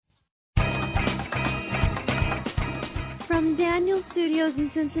From Daniel Studios in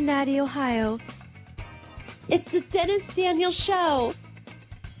Cincinnati, Ohio, it's the Dennis Daniel Show.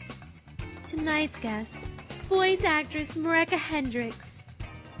 Tonight's guest, voice actress Maryke Hendrikse,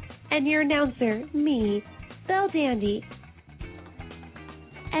 and your announcer, me, Belle Dandy.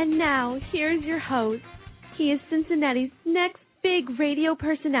 And now, here's your host. He is Cincinnati's next big radio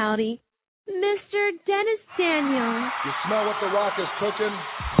personality, Mr. Dennis Daniel. You smell what the Rock is cooking?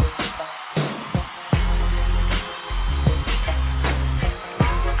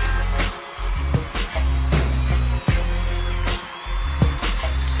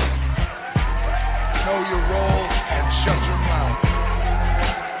 Know your role and shut your mouth.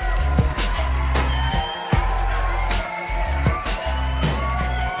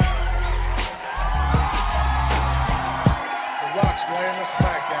 The Rock's laying the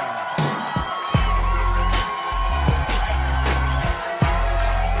smack down.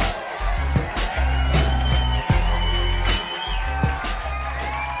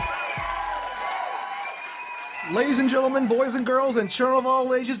 Ladies and gentlemen, boys and girls, and children of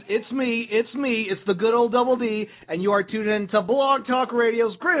all ages, it's me, it's the good old Double D, and you are tuned in to Blog Talk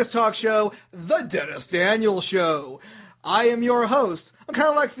Radio's greatest talk show, The Dennis Daniel Show. I am your host. I'm kind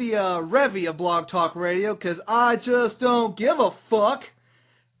of like the Revy of Blog Talk Radio, because I just don't give a fuck.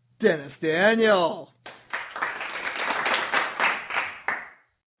 Dennis Daniel.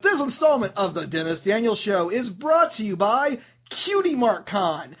 This installment of The Dennis Daniel Show is brought to you by Cutie Mark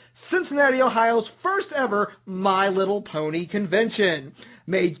Con, Cincinnati, Ohio's first ever My Little Pony convention.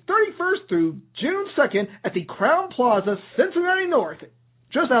 May 31st through June 2nd at the Crown Plaza, Cincinnati North,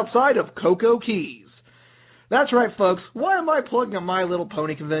 just outside of Cocoa Keys. That's right, folks. Why am I plugging a My Little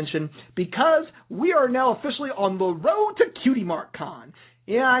Pony convention? Because we are now officially on the road to Cutie Mark Con.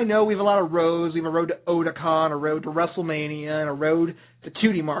 Yeah, I know we have a lot of roads. We have a road to Otakon, a road to WrestleMania, and a road to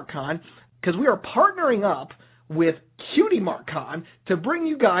Cutie Mark Con, because we are partnering up with Cutie Mark Con to bring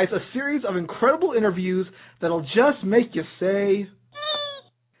you guys a series of incredible interviews that'll just make you say...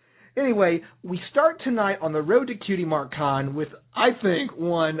 Anyway, we start tonight on the road to Cutie Mark Con with, I think,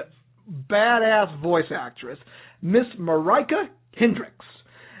 one badass voice actress, Miss Maryke Hendrikse.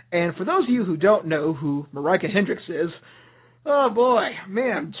 And for those of you who don't know who Maryke Hendrikse is, oh boy,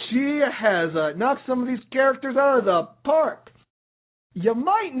 man, she has knocked some of these characters out of the park. You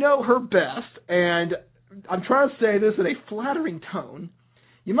might know her best, and I'm trying to say this in a flattering tone.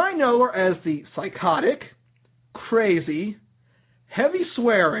 You might know her as the psychotic, crazy, heavy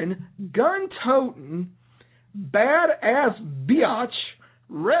swearing, gun-toting, badass biatch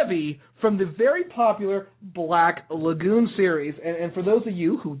Revy from the very popular Black Lagoon series. And for those of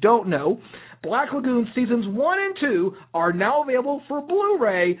you who don't know, Black Lagoon Seasons 1 and 2 are now available for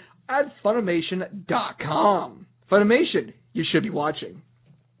Blu-ray at Funimation.com. Funimation, you should be watching.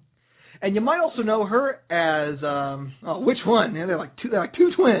 And you might also know her as, which one? Yeah, they're like two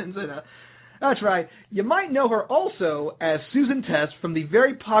twins. And, that's right. You might know her also as Susan Test from the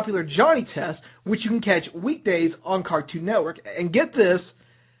very popular Johnny Test, which you can catch weekdays on Cartoon Network. And get this,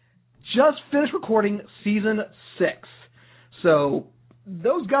 just finished recording Season 6. So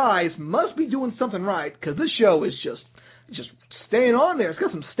those guys must be doing something right, because this show is just staying on there. It's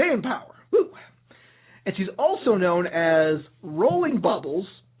got some staying power. Woo. And she's also known as Rolling Bubbles,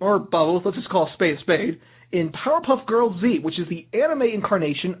 or Bubbles, let's just call a spade, in Powerpuff Girls Z, which is the anime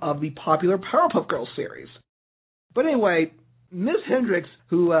incarnation of the popular Powerpuff Girls series. But anyway, Miss Hendrikse,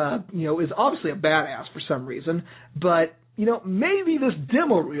 who, is obviously a badass for some reason, but, maybe this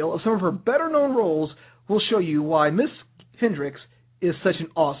demo reel of some of her better-known roles will show you why Miss Hendrikse is such an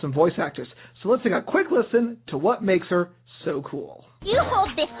awesome voice actress. So let's take a quick listen to what makes her so cool. You hold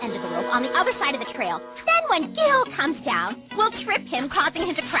this end of the rope on the other side of the trail. Then when Gil comes down, we'll trip him, causing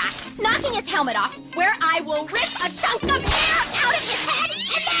him to crash, knocking his helmet off, where I will rip a chunk of hair out of his head,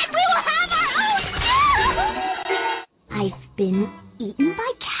 and then we will have our own I've been eaten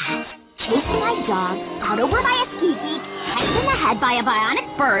by cats, chased by dogs, caught over by a ski geek, pecked in the head by a bionic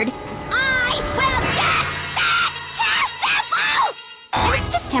bird. I will get that festival! And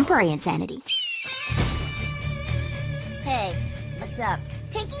it's just temporary insanity. Hey. What's up?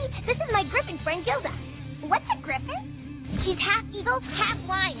 Pinky, this is my griffin friend Gilda. What's a griffin? She's half eagle, half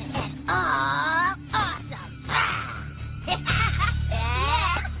lion, and awesome.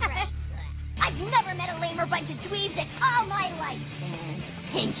 I've never met a lamer bunch of dweebs in all my life. And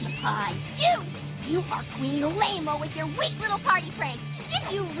Pinkie Pie, you are Queen Lame-o with your weak little party pranks.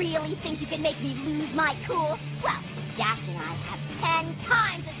 Did you really think you could make me lose my cool? Well, Dash and I have 10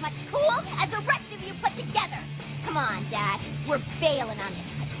 times as much cool as the rest of you put together. Come on, Dash. We're bailing on this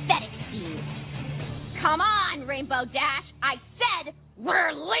pathetic scheme. Come on, Rainbow Dash. I said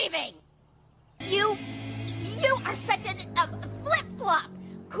we're leaving. You are such a flip-flop.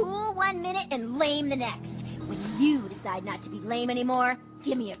 Cool 1 minute and lame the next. When you decide not to be lame anymore,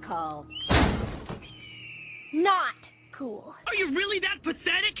 give me a call. Not cool. Are you really that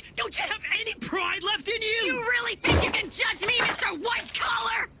pathetic? Don't you have any pride left in you? You really think you can judge me, Mr. White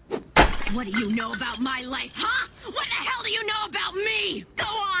Collar? What do you know about my life, huh? What the hell do you know about me? Go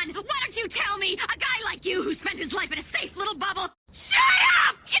on. Why don't you tell me? A guy like you who spent his life in a safe little bubble. Shut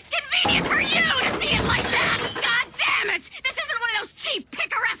up! It's convenient for you to see it like that! God damn it! This isn't one of those cheap,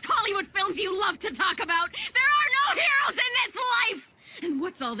 picaresque Hollywood films you love to talk about. There are no heroes in this life! And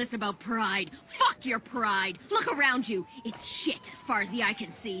what's all this about pride? Fuck your pride. Look around you. It's shit as far as the eye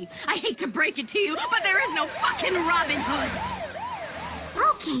can see. I hate to break it to you, but there is no fucking Robin Hood.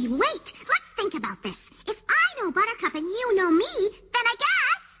 Okay, wait. Let's think about this. If I know Buttercup and you know me, then I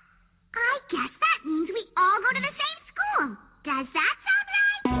guess that means we all go to the same school. Does that sound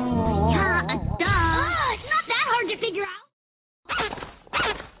right? Duh. It's not that hard to figure out.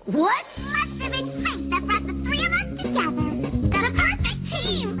 What must have been fate that brought the three of us together? The perfect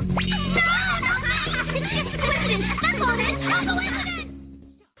team. No. It's just a coincidence. That's all it is. A coincidence.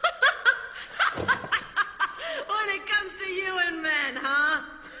 When it comes to you and men, huh?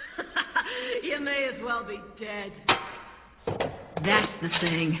 You may as well be dead. That's the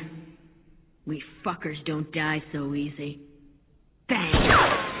thing. We fuckers don't die so easy. Bang!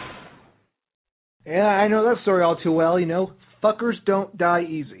 Yeah, I know that story all too well, Fuckers don't die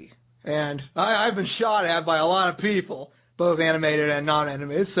easy. And I've been shot at by a lot of people, both animated and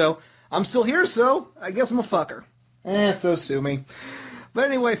non-animated, so I'm still here, so I guess I'm a fucker. So sue me. But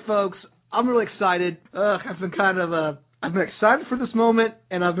anyway, folks, I'm really excited. I've been excited for this moment,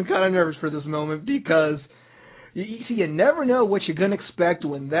 and I've been kind of nervous for this moment because, you never know what you're going to expect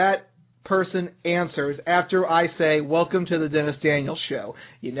when that person answers after I say, welcome to the Dennis Daniels Show.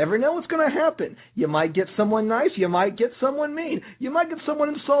 You never know what's going to happen. You might get someone nice. You might get someone mean. You might get someone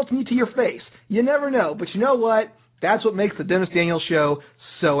insulting you to your face. You never know. But you know what? That's what makes the Dennis Daniels Show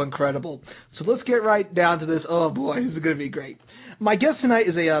so incredible. So let's get right down to this. Oh, boy, this is going to be great. My guest tonight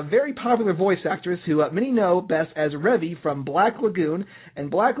is a very popular voice actress who many know best as Revy from Black Lagoon and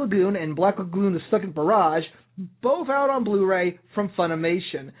Black Lagoon The Second Barrage, both out on Blu-ray from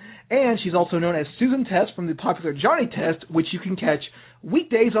Funimation. And she's also known as Susan Test from the popular Johnny Test, which you can catch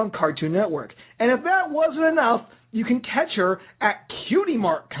weekdays on Cartoon Network. And if that wasn't enough, you can catch her at Cutie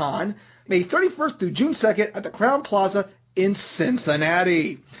Mark Con, May 31st through June 2nd at the Crown Plaza in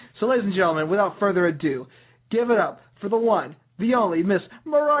Cincinnati. So, ladies and gentlemen, without further ado, give it up for the one, the only Miss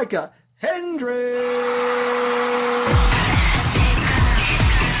Maryke Hendrikse.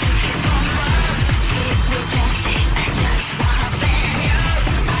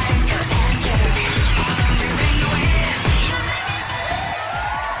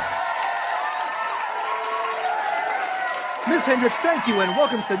 Miss Hendrikse, thank you, and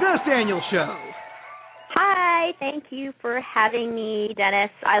welcome to the Dennis Daniels Show. Hi, thank you for having me,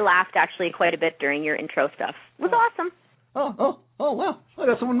 Dennis. I laughed actually quite a bit during your intro stuff. It was awesome. Oh, wow. I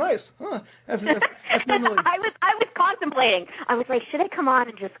got someone nice. That's normally... I was contemplating. I was like, should I come on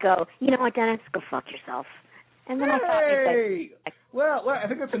and just go, you know what, Dennis, go fuck yourself. And then I thought, well, I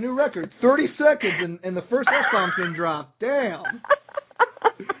think that's a new record. 30 seconds and the first F-bomb's been dropped. Damn.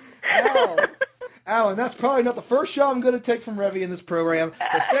 Ow, and that's probably not the first show I'm going to take from Revy in this program.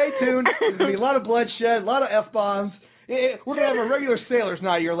 But stay tuned. There's going to be a lot of bloodshed, a lot of F-bombs. We're going to have a regular Sailor's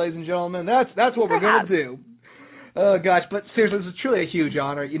Night here, ladies and gentlemen. That's what we're going to do. Oh, gosh, but seriously, this is truly a huge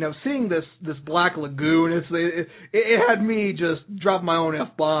honor. Seeing this Black Lagoon, it had me just drop my own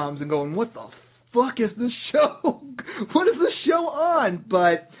F-bombs and going, what the fuck is this show? What is this show on?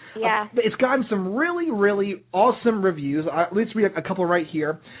 But yeah, it's gotten some really, really awesome reviews. Let's read a couple right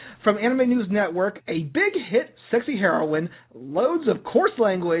here. From Anime News Network, a big hit sexy heroine, loads of coarse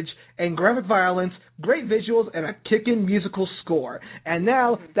language and graphic violence, great visuals, and a kickin' musical score. And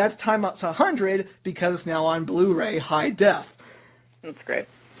now that's time up to 100 because it's now on Blu-ray high def. That's great.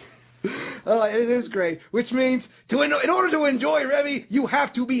 It is great, which means in order to enjoy Revy, you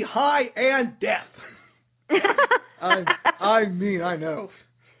have to be high and deaf. I know.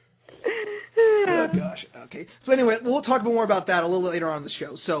 Oh, gosh. Okay. So anyway, we'll talk more about that a little later on in the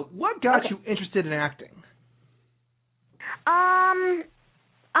show. So what got you interested in acting?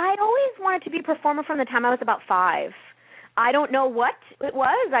 I'd always wanted to be a performer from the time I was about 5. I don't know what it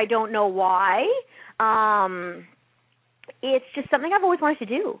was. I don't know why. It's just something I've always wanted to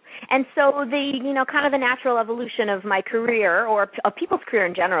do. And so kind of the natural evolution of my career, or of people's career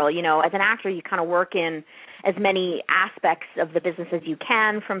in general, as an actor, you kind of work in as many aspects of the business as you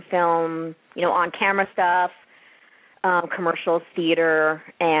can, from film, on-camera stuff, commercials, theater,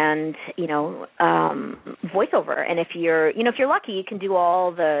 and voiceover. And if you're lucky, you can do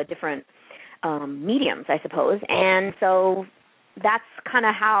all the different mediums, I suppose. And so that's kind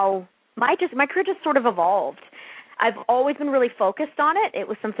of how my career just sort of evolved. I've always been really focused on it. It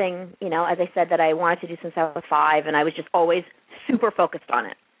was something, as I said, that I wanted to do since I was 5, and I was just always super focused on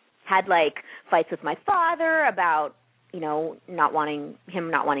it. Had fights with my father about not wanting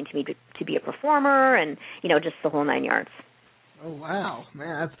me to be a performer, and just the whole 9 yards. Oh wow,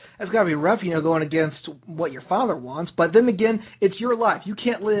 man, that's got to be rough, going against what your father wants. But then again, it's your life. You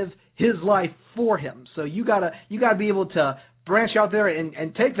can't live his life for him. So you gotta be able to branch out there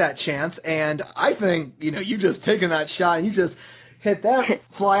and take that chance. And I think you just taking that shot and you just hit that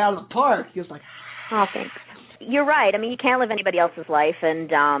fly out of the park. He was like, oh, thanks. You're right. I mean, you can't live anybody else's life,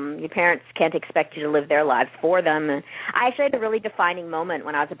 and your parents can't expect you to live their lives for them. And I actually had a really defining moment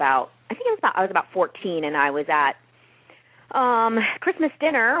when I was about 14, and I was at Christmas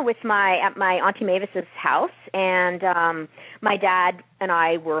dinner at my Auntie Mavis's house, and my dad and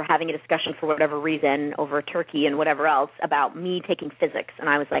I were having a discussion for whatever reason over turkey and whatever else about me taking physics. And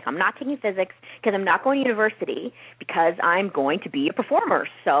I was like, I'm not taking physics because I'm not going to university because I'm going to be a performer.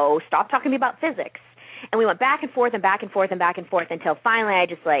 So stop talking to me about physics. And we went back and forth and back and forth and back and forth until finally I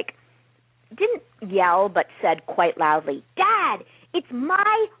just didn't yell but said quite loudly, Dad, it's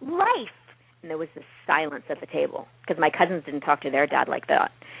my life. And there was this silence at the table because my cousins didn't talk to their dad like that.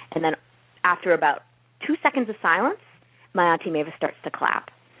 And then after about 2 seconds of silence, my Auntie Mavis starts to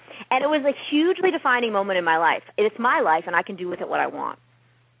clap. And it was a hugely defining moment in my life. It's my life, and I can do with it what I want.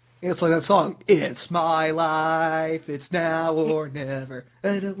 It's like that song, It's My Life, It's Now or Never.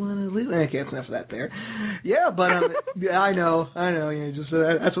 I don't want to leave. I can't enough of that there. Yeah, but yeah, I know. Just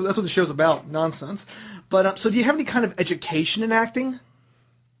that's what the show's about, nonsense. But so do you have any kind of education in acting?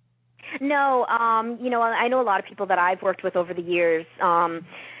 No, I know a lot of people that I've worked with over the years,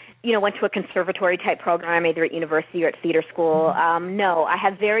 went to a conservatory-type program, either at university or at theater school. No, I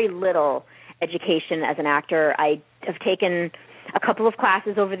have very little education as an actor. I have taken a couple of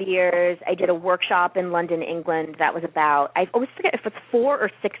classes over the years. I did a workshop in London, England. That was I always forget if it's 4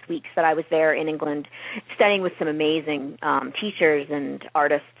 or 6 weeks that I was there in England, studying with some amazing teachers and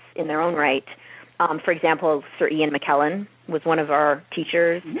artists in their own right. For example, Sir Ian McKellen was one of our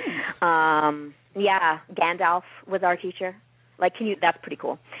teachers. Gandalf was our teacher. That's pretty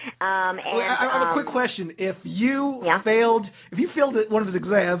cool. I have a quick question. If you failed one of his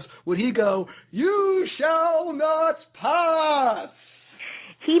exams, would he go, "You shall not pass"?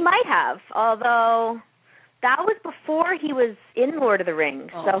 He might have, although that was before he was in Lord of the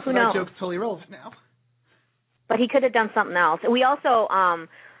Rings. So who knows? That joke's totally irrelevant now. But he could have done something else. We also,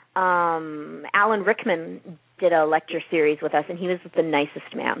 Alan Rickman did a lecture series with us, and he was the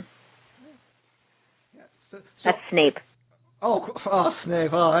nicest man. Yeah, that's Snape. Oh,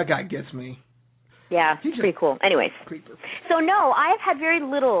 Snape. Oh, that guy gets me. Yeah, he's pretty cool. Anyways. Creeper. So, no, I have had very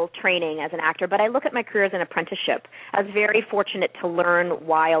little training as an actor, but I look at my career as an apprenticeship. I was very fortunate to learn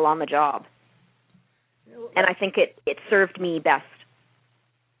while on the job. And I think it served me best.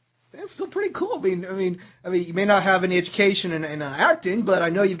 That's still pretty cool. I mean, you may not have any education in acting, but I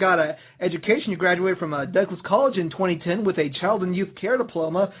know you've got an education. You graduated from Douglas College in 2010 with a child and youth care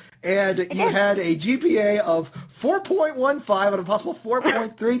diploma, and you had a GPA of 4.15 out of a possible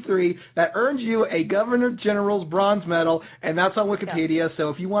 4.33 that earned you a Governor General's Bronze Medal, and that's on Wikipedia.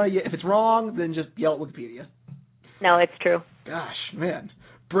 So if it's wrong, then just yell at Wikipedia. No, it's true. Gosh, man.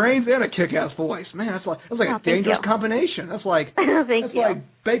 Brains and a kick-ass voice. Man, that's like a dangerous combination. That's like like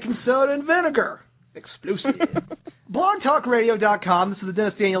baking soda and vinegar. Explosive. BlogTalkRadio.com. This is the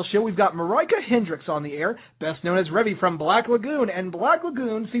Dennis Daniels Show. We've got Maryke Hendrikse on the air, best known as Revy from Black Lagoon, and Black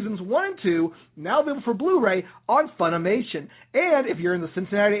Lagoon Seasons 1 and 2, now available for Blu-ray on Funimation. And if you're in the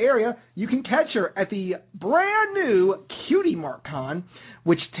Cincinnati area, you can catch her at the brand new Cutie Mark Con,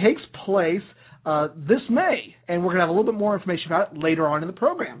 which takes place this May, and we're going to have a little bit more information about it later on in the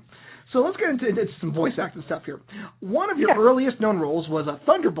program. So let's get into some voice acting stuff here. One of your earliest known roles was a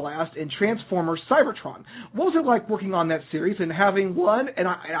Thunderblast in Transformers Cybertron. What was it like working on that series and having one, and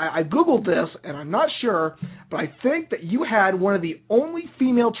I Googled this, and I'm not sure, but I think that you had one of the only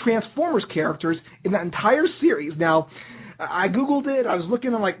female Transformers characters in that entire series. Now, I Googled it, I was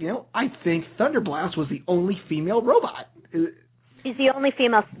looking, I'm like, I think Thunderblast was the only female robot. She's the only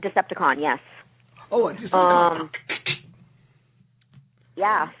female Decepticon, yes. Oh, I just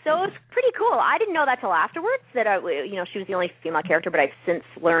yeah, so it was pretty cool. I didn't know that till afterwards that she was the only female character, but I've since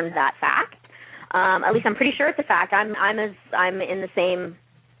learned that fact. At least I'm pretty sure it's a fact. I'm in the same,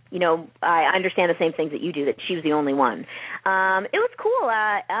 I understand the same things that you do. That she was the only one. It was cool.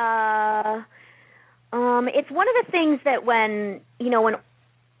 It's one of the things that when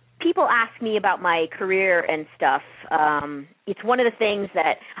people ask me about my career and stuff, it's one of the things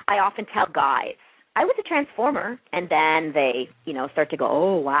that I often tell guys. I was a Transformer, and then they, start to go,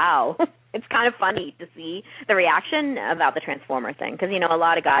 oh, wow. It's kind of funny to see the reaction about the Transformer thing, because, a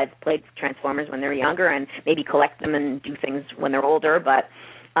lot of guys played Transformers when they were younger and maybe collect them and do things when they're older, but,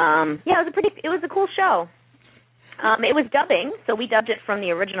 it was a cool show. It was dubbing, so we dubbed it from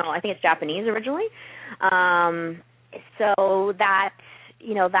the original. I think it's Japanese originally. So that,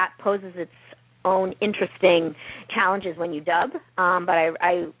 that poses its own interesting challenges when you dub. But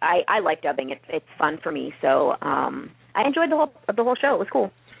I like dubbing. It's fun for me. So I enjoyed the whole show. It was cool.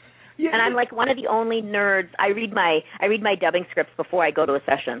 Yeah. And I'm like one of the only nerds. I read my dubbing scripts before I go to a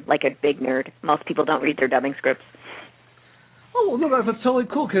session, like a big nerd. Most people don't read their dubbing scripts. Oh, no, that's totally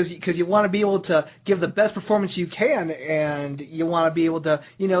cool because you want to be able to give the best performance you can, and you want to be able to,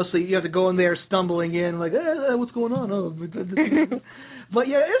 so you have to go in there stumbling in like, what's going on? Oh. But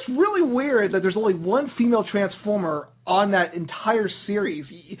yeah, it's really weird that there's only one female Transformer on that entire series.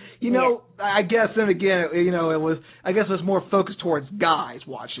 I guess then again, it was more focused towards guys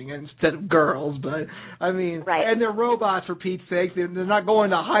watching it instead of girls. But I mean, right. And they're robots for Pete's sake. They're not going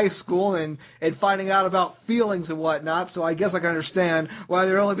to high school and finding out about feelings and whatnot. So I guess I can understand why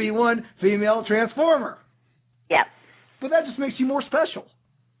there only be one female Transformer. Yeah. But that just makes you more special.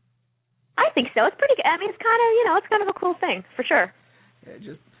 I think so. It's pretty good. I mean, it's kind of a cool thing for sure.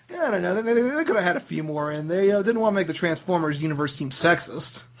 I don't know. They could have had a few more in. They didn't want to make the Transformers universe seem sexist.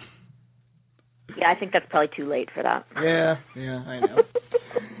 Yeah, I think that's probably too late for that. Yeah, I know.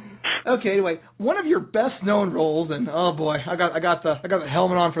 Okay, anyway, one of your best known roles, and oh boy, I got the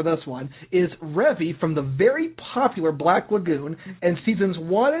helmet on for this one, is Revy from the very popular Black Lagoon, and seasons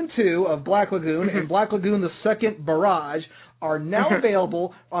 1 and 2 of Black Lagoon and Black Lagoon: The Second Barrage are now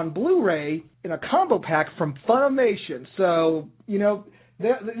available on Blu-ray in a combo pack from Funimation. So,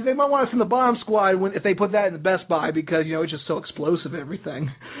 they might want us in the bomb squad if they put that in the Best Buy because, it's just so explosive,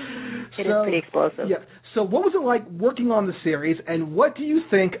 everything. It is pretty explosive. Yeah. So what was it like working on the series, and what do you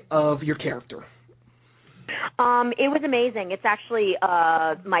think of your character? It was amazing. It's actually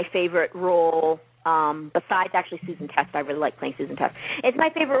my favorite role. Besides actually Susan Test, I really like playing Susan Test. It's my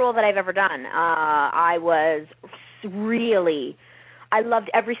favorite role that I've ever done. I loved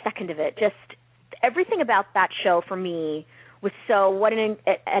every second of it. Just everything about that show for me was what an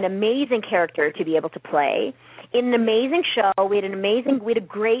amazing character to be able to play. In an amazing show, we had a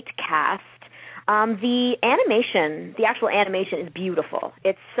great cast. The actual animation is beautiful.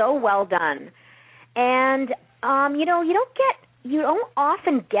 It's so well done. And you don't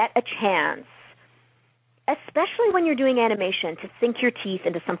often get a chance, especially when you're doing animation, to sink your teeth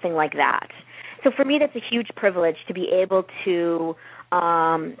into something like that. So for me, that's a huge privilege to be able to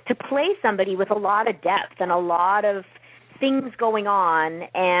play somebody with a lot of depth and a lot of things going on,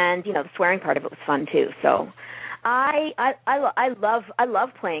 and the swearing part of it was fun too. So I love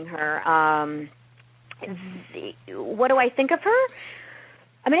playing her. What do I think of her?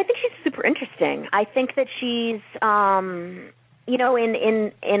 I mean, I think she's super interesting. I think that she's in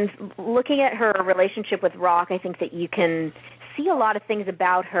looking at her relationship with Rock, I think that you can see a lot of things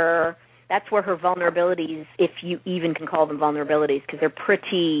about her. That's where her vulnerabilities, if you even can call them vulnerabilities, because they're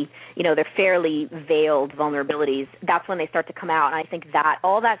pretty, they're fairly veiled vulnerabilities. That's when they start to come out. And I think that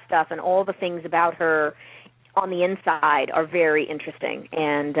all that stuff and all the things about her on the inside are very interesting.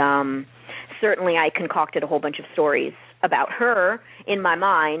 And certainly I concocted a whole bunch of stories about her in my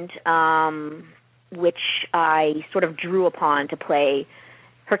mind, which I sort of drew upon to play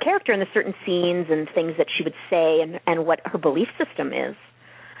her character in the certain scenes and things that she would say and what her belief system is.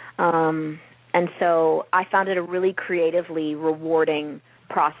 And so I found it a really creatively rewarding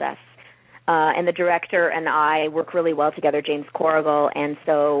process. And the director and I work really well together, James Corrigal, and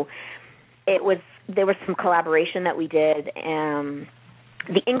so there was some collaboration that we did.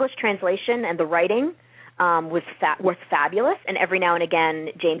 The English translation and the writing was fabulous, and every now and again,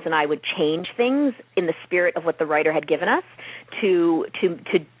 James and I would change things in the spirit of what the writer had given us to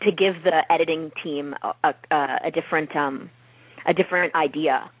give the editing team a different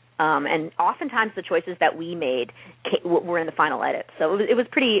idea. And oftentimes the choices that we made were in the final edit. So it was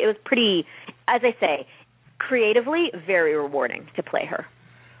pretty, as I say, creatively very rewarding to play her.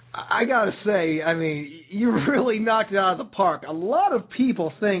 I gotta say, I mean, you really knocked it out of the park. A lot of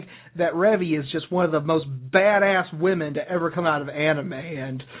people think that Revy is just one of the most badass women to ever come out of anime,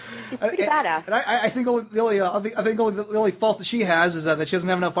 and she's pretty badass. And I think the only fault that she has is that she doesn't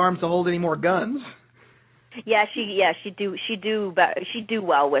have enough arms to hold any more guns. Yeah, she'd do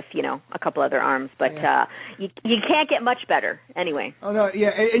well with a couple other arms, but you can't get much better anyway. Oh no, yeah,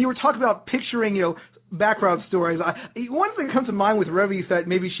 and you were talking about picturing background stories. One thing that comes to mind with Revy is that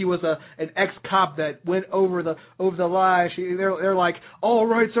maybe she was an ex-cop that went over the line. They're like, all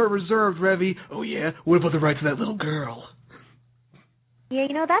rights are reserved, Revy. Oh yeah, what about the rights of that little girl? Yeah,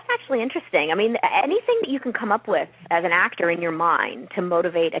 that's actually interesting. I mean, anything that you can come up with as an actor in your mind to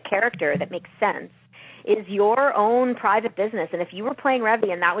motivate a character that makes sense is your own private business. And if you were playing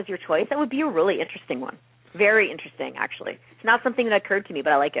Revy and that was your choice, that would be a really interesting one. Very interesting, actually. It's not something that occurred to me,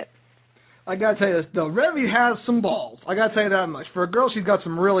 but I like it. I gotta tell you this, though. Revy has some balls. I gotta tell you that much. For a girl, she's got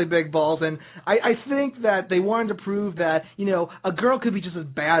some really big balls, and I think that they wanted to prove that, a girl could be just as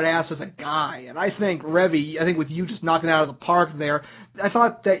badass as a guy. And I think Revy, with you just knocking it out of the park there, I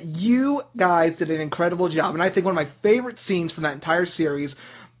thought that you guys did an incredible job. And I think one of my favorite scenes from that entire series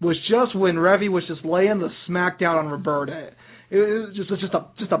was just when Revy was just laying the smack down on Roberta. It was just a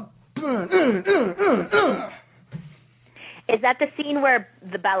Is that the scene where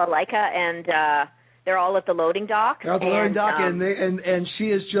the balalaika and they're all at the loading dock? They're at the loading dock, and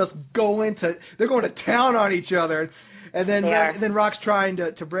she is just they're going to town on each other, and then Rock's trying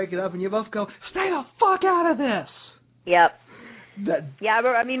to break it up, and you both go, stay the fuck out of this. Yep.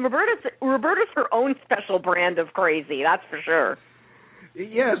 Roberta's her own special brand of crazy, that's for sure.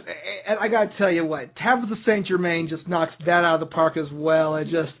 Yes, and I got to tell you what, Tabitha St. Germain just knocks that out of the park as well. I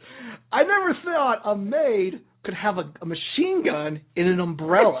never thought a maid could have a machine gun in an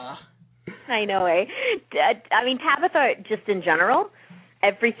umbrella. I know, eh? I mean, Tabitha, just in general,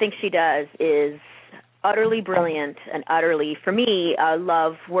 everything she does is utterly brilliant and utterly, for me, I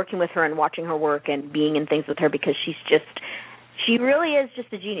love working with her and watching her work and being in things with her because she really is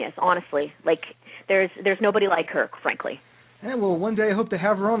just a genius, honestly. Like, there's nobody like her, frankly. And well, one day I hope to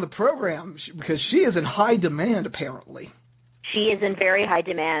have her on the program because she is in high demand, apparently. She is in very high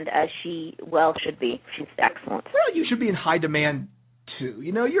demand, as she should be. She's excellent. Well, you should be in high demand too.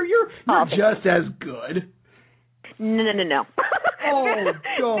 You're just as good. No. Oh,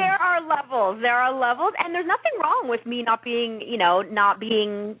 don't. There are levels, and there's nothing wrong with me not being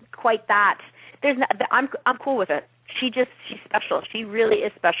quite that. I'm cool with it. She's special. She really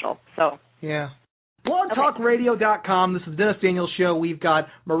is special. So yeah. BlogTalkRadio.com. This is the Dennis Daniels Show. We've got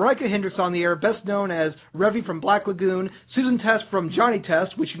Maryke Hendrikse on the air, best known as Revy from Black Lagoon, Susan Test from Johnny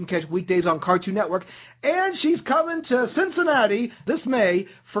Test, which you can catch weekdays on Cartoon Network, and she's coming to Cincinnati this May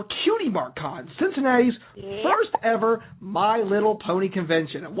for Cutie Mark Con, Cincinnati's first ever My Little Pony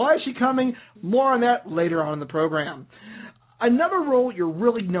convention. And why is she coming? More on that later on in the program. Another role you're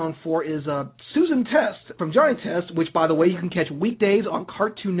really known for is Susan Test from Johnny Test, which, by the way, you can catch weekdays on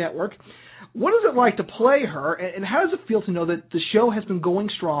Cartoon Network. What is it like to play her, and how does it feel to know that the show has been going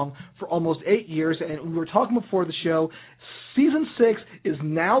strong for almost 8 years? And we were talking before the show, season 6 is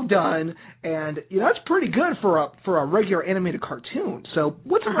now done, and that's pretty good for a regular animated cartoon. So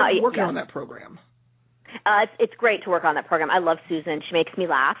what's it like working on that program? It's great to work on that program. I love Susan. She makes me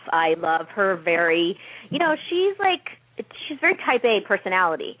laugh. I love her very, she's very type A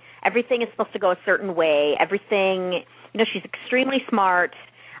personality. Everything is supposed to go a certain way. Everything, she's extremely smart.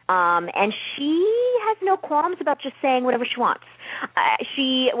 And she has no qualms about just saying whatever she wants.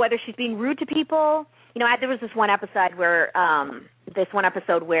 Whether she's being rude to people, there was this one episode where I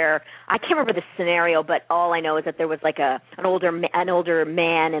can't remember the scenario, but all I know is that there was like an older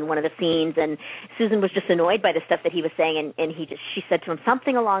man in one of the scenes, and Susan was just annoyed by the stuff that he was saying, and she said to him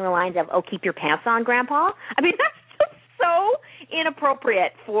something along the lines of, "Oh, keep your pants on, Grandpa." I mean, that's just so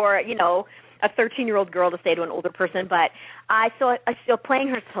inappropriate for a 13-year-old girl to say to an older person, but I still playing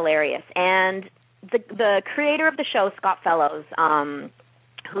her is hilarious. And the creator of the show, Scott Fellows,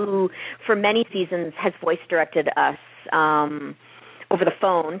 who for many seasons has voice directed us over the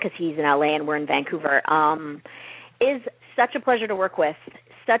phone because he's in LA and we're in Vancouver, is such a pleasure to work with.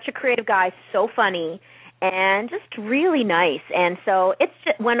 Such a creative guy, so funny, and just really nice. And so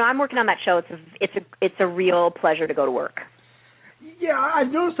when I'm working on that show, it's a real pleasure to go to work. Yeah,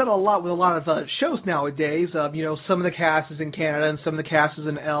 I've noticed that a lot with a lot of shows nowadays. Some of the cast is in Canada and some of the cast is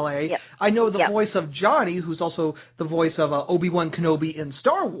in L.A. Yep. I know the voice of Johnny, who's also the voice of Obi-Wan Kenobi in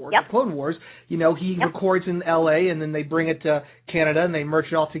Star Wars, the Clone Wars. He records in L.A. and then they bring it to Canada and they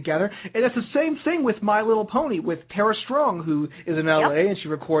merge it all together. And it's the same thing with My Little Pony with Tara Strong, who is in L.A. and she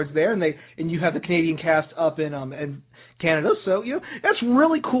records there, and you have the Canadian cast up in Canada. So, that's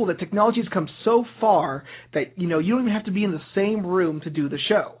really cool that technology has come so far that, you don't even have to be in the same room to do the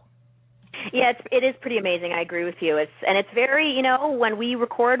show. Yeah, it is pretty amazing. I agree with you. It's very, when we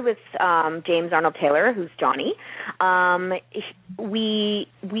record with James Arnold Taylor, who's Johnny, it's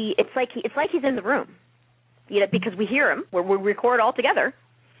like he's in the room. because we hear him. We record all together.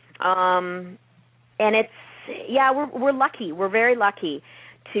 And we're lucky. We're very lucky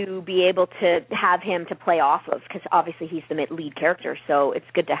to be able to have him to play off of, because obviously he's the lead character. So it's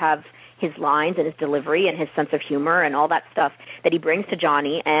good to have his lines and his delivery and his sense of humor and all that stuff that he brings to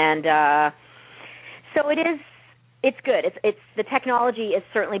Johnny. And so it's good. It's the technology has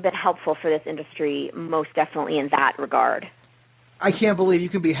certainly been helpful for this industry, most definitely in that regard. I can't believe you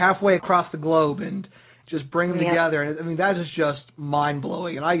can be halfway across the globe and just bring them together. I mean, that is just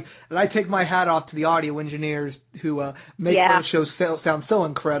mind-blowing. And I take my hat off to the audio engineers who make those shows sound so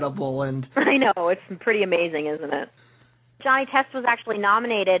incredible. And I know. It's pretty amazing, isn't it? Johnny Test was actually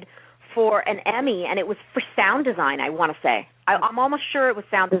nominated for an Emmy, and it was for sound design, I want to say. I'm almost sure it was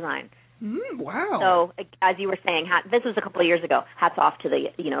sound design. Wow. So, as you were saying, this was a couple of years ago. Hats off to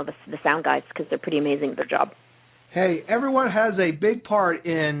the sound guys, because they're pretty amazing at their job. Hey, everyone has a big part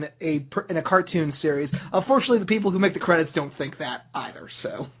in a cartoon series. Unfortunately, the people who make the credits don't think that either.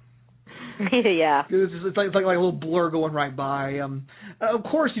 So, yeah, it's like a little blur going right by. Of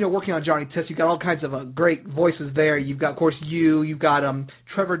course, working on Johnny Test, you've got all kinds of great voices there. You've got, of course, you've got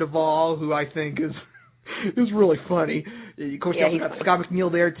Trevor Duvall, who I think is really funny. Of course, you've got Scott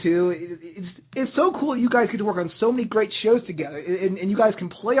McNeil there too. It's so cool that you guys get to work on so many great shows together, and you guys can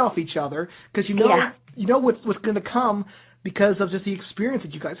play off each other because you know what's going to come because of just the experience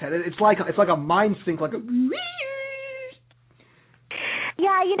that you guys had. It's like a mind sync, like a.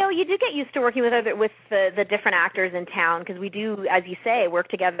 Yeah, you do get used to working with the different actors in town, because we do, as you say, work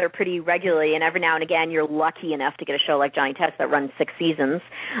together pretty regularly, and every now and again you're lucky enough to get a show like Johnny Test that runs 6 seasons,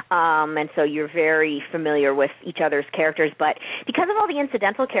 and so you're very familiar with each other's characters. But because of all the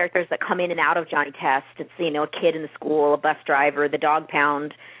incidental characters that come in and out of Johnny Test, it's a kid in the school, a bus driver, the dog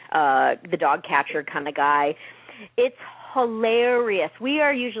pound, the dog catcher kind of guy. It's hilarious. We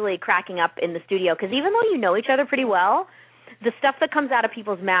are usually cracking up in the studio, because even though you know each other pretty well, the stuff that comes out of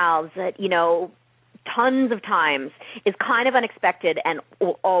people's mouths that, tons of times is kind of unexpected and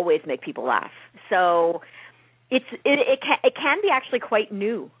will always make people laugh. So it can be actually quite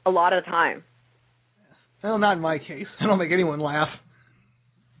new a lot of the time. Well, not in my case. I don't make anyone laugh.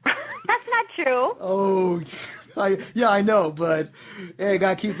 That's not true. Oh, I know, but I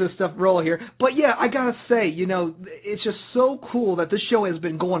got to keep this stuff rolling here. But, yeah, I got to say, it's just so cool that this show has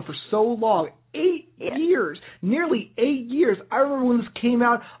been going for so long. 8 years, nearly 8 years. I remember when this came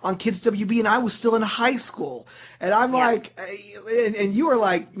out on Kids WB, and I was still in high school. And I'm like, and you were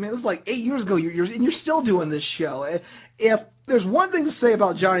like, man, this was like 8 years ago, and you're still doing this show. If there's one thing to say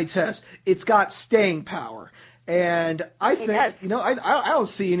about Johnny Test, it's got staying power. And I think, I don't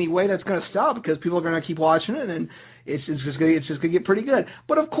see any way that's going to stop, because people are going to keep watching it, and it's just going to get pretty good.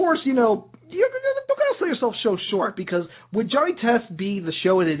 But of course, you're don't sell yourself so short, because would Johnny Test be the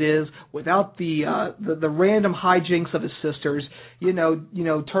show that it is without the random hijinks of his sisters,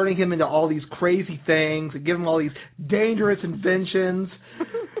 turning him into all these crazy things and giving him all these dangerous inventions?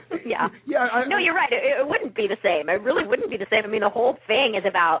 No, you're right. It wouldn't be the same. It really wouldn't be the same. I mean, the whole thing is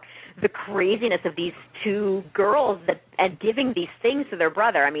about the craziness of these two girls and giving these things to their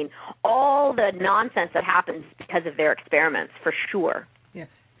brother. I mean, all the nonsense that happens because of their experiments, for sure. Yeah,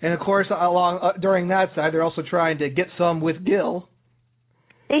 and of course, during that side, they're also trying to get some with Gil.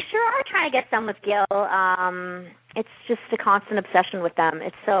 They sure are trying to get some with Gil. It's just a constant obsession with them.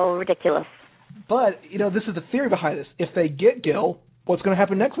 It's so ridiculous. But this is the theory behind this. If they get Gil, what's going to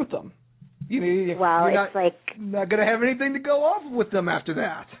happen next with them? You're not going to have anything to go off with them after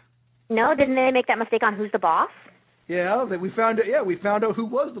that. No, didn't they make that mistake on Who's the Boss? Yeah, we found out who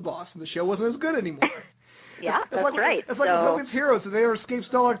was the boss, and the show wasn't as good anymore. Yeah, that's right. It's like the Hogan's Heroes. If they ever escaped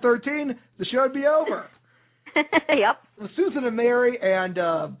Stalag 13, the show would be over. Yep. Susan and Mary and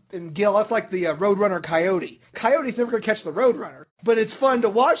Gil, that's like the Roadrunner Coyote. Coyote's never going to catch the Roadrunner, but it's fun to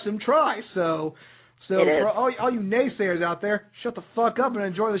watch them try, So for all you naysayers out there, shut the fuck up and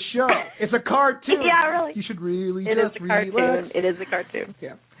enjoy the show. It's a cartoon. Yeah, really. You should really It is a cartoon. It is a cartoon.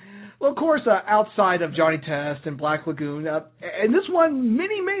 Yeah. Well, of course, outside of Johnny Test and Black Lagoon, and this one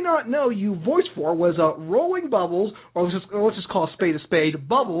many may not know you voiced for was Rolling Bubbles, or let's just call a spade,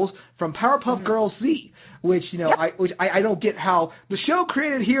 Bubbles from Powerpuff Girls Z, which I don't get how the show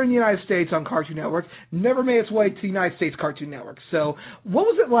created here in the United States on Cartoon Network never made its way to the United States Cartoon Network. So, what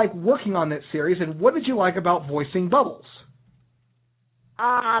was it like working on that series, and what did you like about voicing Bubbles?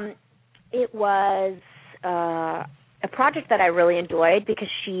 It was a project that I really enjoyed, because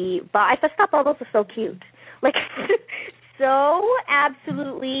I just thought Bubbles was so cute. Like, so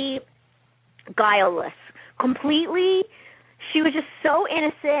absolutely guileless. Completely, she was just so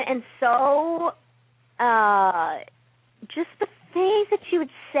innocent and so, just the things that she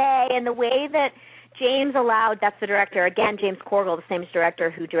would say and the way that James allowed, that's the director, again, James Corgle, the same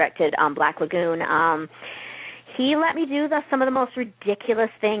director who directed Black Lagoon. He let me do some of the most ridiculous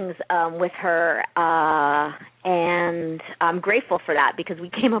things with her, and I'm grateful for that because we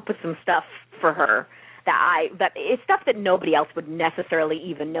came up with some stuff for her that it's stuff that nobody else would necessarily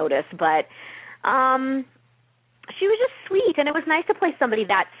even notice, but she was just sweet, and it was nice to play somebody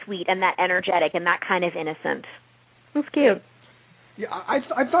that sweet and that energetic and that kind of innocent. It was cute. Yeah, I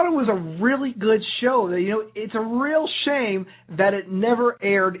thought it was a really good show. It's a real shame that it never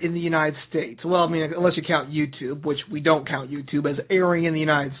aired in the United States. Well, I mean, unless you count YouTube, which we don't count YouTube as airing in the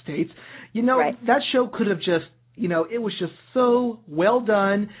United States. Right. That show could have just, it was just so well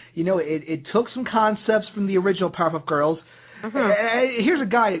done. It took some concepts from the original Powerpuff Girls. Mm-hmm. Here's a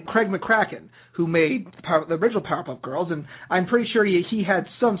guy, Craig McCracken, who made the original Powerpuff Girls, and I'm pretty sure he had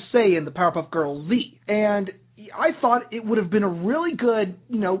some say in the Powerpuff Girls Z. And I thought it would have been a really good,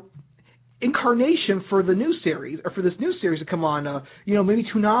 incarnation for the new series, or for this new series to come on, maybe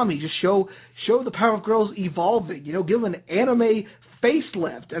Toonami, just show the Powerpuff Girls evolving, give them an anime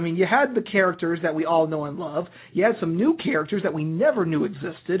facelift. I mean, you had the characters that we all know and love. You had some new characters that we never knew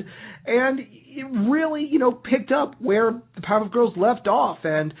existed, and it really, picked up where the Powerpuff Girls left off.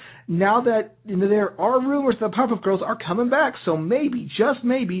 And now that there are rumors that the Powerpuff Girls are coming back, so maybe, just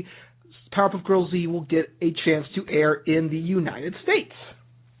maybe, Powerpuff Girls Z will get a chance to air in the United States.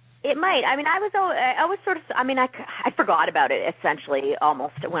 It might. I mean, I was sort of, I forgot about it, essentially,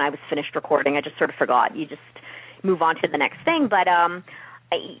 almost, when I was finished recording. I just sort of forgot. You just move on to the next thing. But,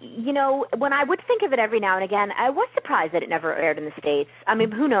 when I would think of it every now and again, I was surprised that it never aired in the States. I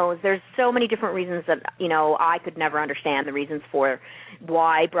mean, who knows? There's so many different reasons that, I could never understand the reasons for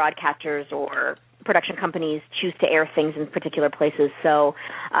why broadcasters or production companies choose to air things in particular places. So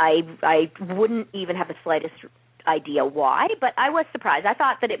I wouldn't even have the slightest idea why, but I was surprised. I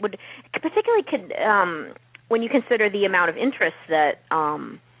thought that it would, particularly when you consider the amount of interest that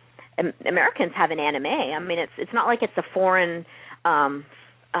Americans have in anime. I mean, it's not like it's a foreign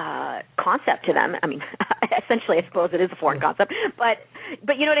concept to them. I mean, essentially, I suppose it is a foreign concept, but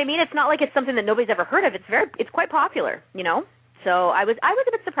you know what I mean? It's not like it's something that nobody's ever heard of. It's quite popular, So I was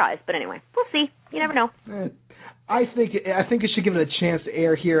a bit surprised, but anyway, we'll see. You never know. I think it should give it a chance to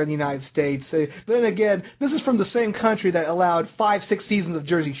air here in the United States. But then again, this is from the same country that allowed 5-6 seasons of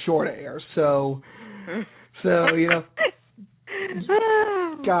Jersey Shore to air. So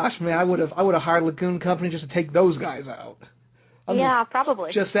gosh, man, I would have hired Lagoon Company just to take those guys out.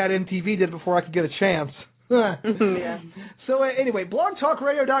 Probably. Just that MTV did before I could get a chance. Yeah. So anyway,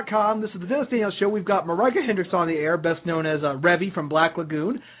 blogtalkradio.com. This is the Dennis Daniels Show. We've got Maryke Hendrikse on the air, best known as Revy from Black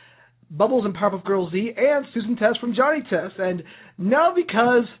Lagoon, Bubbles and Powerpuff Girls Z, and Susan Test from Johnny Test. And now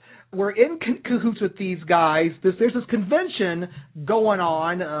because we're in cahoots with these guys, there's this convention going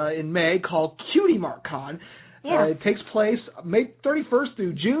on in May called Cutie Mark Con. Yeah. It takes place May 31st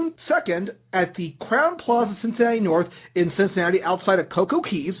through June 2nd at the Crown Plaza Cincinnati North in Cincinnati outside of Cocoa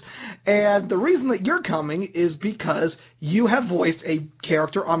Keys. And the reason that you're coming is because you have voiced a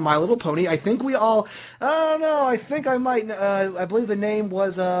character on My Little Pony. I think we all, I don't know, I think I might, I believe the name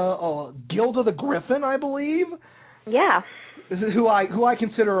was Gilda The Griffon, I believe. Yeah. This is who I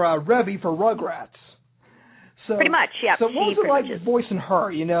consider Revy for Rugrats. So, pretty much, yeah. So what was it like voicing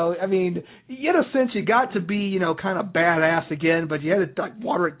her, I mean, in a sense, you got to be, kind of badass again, but you had to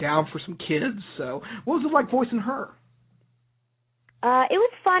water it down for some kids. So what was it like voicing her? It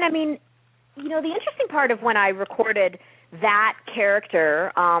was fun. I mean, the interesting part of when I recorded that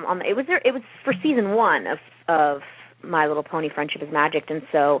character, it was for season 1 of My Little Pony: Friendship is Magic, and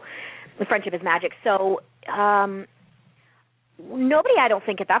so Friendship is Magic. So nobody, I don't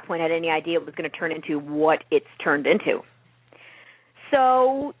think, at that point had any idea it was going to turn into what it's turned into.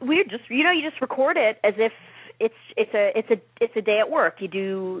 So we just, you just record it as if it's a day at work. You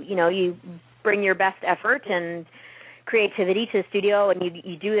do, you bring your best effort and creativity to the studio, and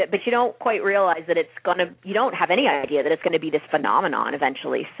you do it, but you don't quite realize that you don't have any idea that it's going to be this phenomenon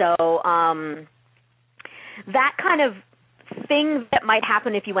eventually. So that kind of thing that might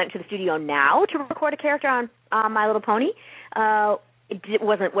happen if you went to the studio now to record a character on My Little Pony,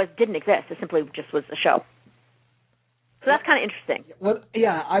 didn't exist. It simply just was a show. So that's kind of interesting. Well,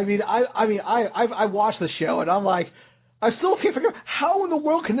 yeah, I watched the show, and I'm like, I still can't figure out how in the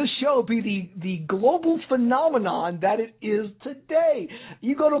world can this show be the global phenomenon that it is today.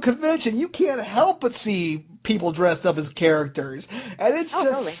 You go to a convention, you can't help but see people dressed up as characters, and it's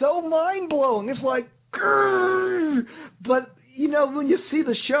just so mind-blowing. It's like, grrr. But when you see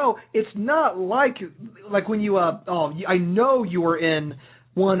the show, it's not like when you I know you were in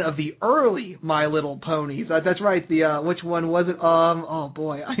one of the early My Little Ponies. That's right. The which one was it? Oh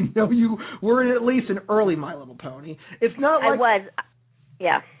boy, I know you were in at least an early My Little Pony. It's not like I was,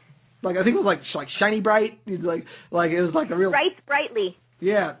 yeah. Like I think it was like Shiny Bright. Like it was like a real Brightly.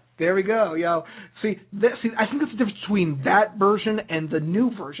 Yeah, there we go. See, I think that's the difference between that version and the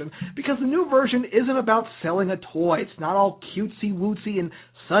new version, because the new version isn't about selling a toy. It's not all cutesy wootsy and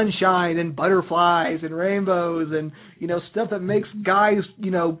sunshine and butterflies and rainbows and stuff that makes guys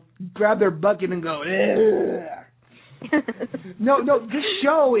grab their bucket and go. No, this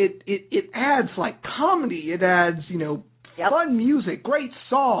show it adds like comedy. It adds fun music, great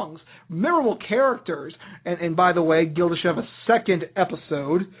songs, memorable characters, and by the way, Gilda should have a second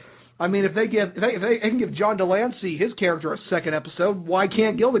episode. I mean, if they can give John Delancey his character a second episode, why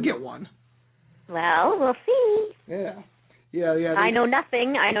can't Gilda get one? Well, we'll see. Yeah. I know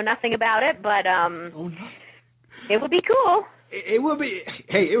nothing about it, but it would be cool. It would be.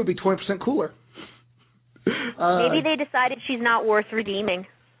 Hey, it would be 20% cooler. Maybe they decided she's not worth redeeming.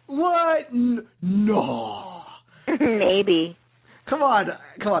 What? No. Maybe. Come on.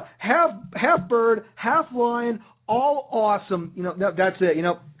 Half bird, half lion, all awesome. That's it.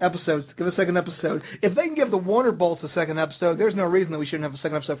 Episodes. Give a second episode. If they can give the Warner Bolts a second episode, there's no reason that we shouldn't have a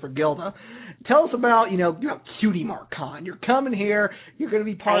second episode for Gilda. Tell us about, Cutie Mark Con. You're coming here. You're going to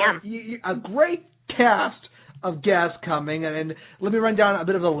be part of a great cast of guests coming. And let me run down a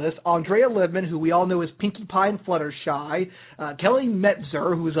bit of the list. Andrea Libman, who we all know as Pinkie Pie and Fluttershy. Kelly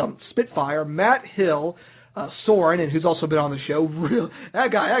Metzer, who's Spitfire. Matt Hill. Soren, and who's also been on the show.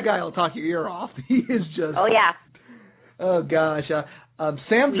 That guy will talk your ear off. He is just. Oh yeah. Oh gosh.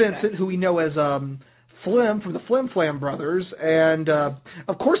 Sam Vincent, who we know as Flim from the Flim Flam Brothers, and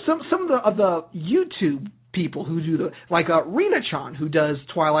of course some of the YouTube people who do like Rena-chan, who does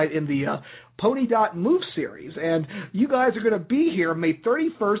Twilight in the Pony Dot Move series, and you guys are going to be here May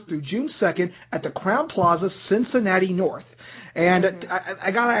 31st through June 2nd at the Crown Plaza, Cincinnati North. And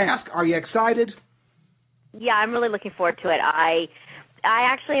I gotta ask, are you excited? Yeah, I'm really looking forward to it. I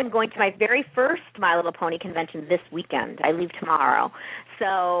actually am going to my very first My Little Pony convention this weekend. I leave tomorrow.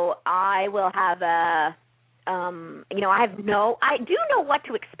 So I will have I do know what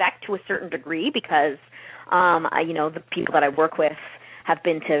to expect to a certain degree because, the people that I work with have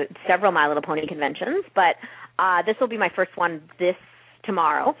been to several My Little Pony conventions, but this will be my first one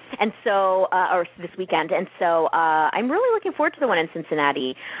tomorrow, and so or this weekend, and so I'm really looking forward to the one in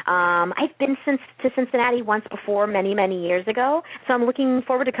Cincinnati. I've been to Cincinnati once before, many years ago, so I'm looking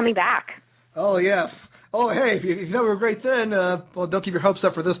forward to coming back. Oh yes. Oh hey, if you know we were great then, don't keep your hopes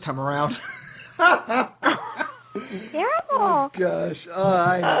up for this time around. Terrible. Oh gosh,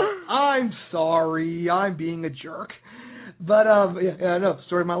 I'm sorry. I'm being a jerk. But, no,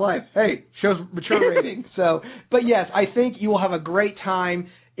 story of my life. Hey, show's mature rating. But yes, I think you will have a great time.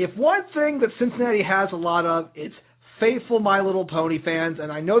 If one thing that Cincinnati has a lot of, it's faithful My Little Pony fans,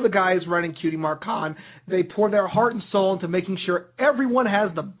 and I know the guys running Cutie Mark Con, they pour their heart and soul into making sure everyone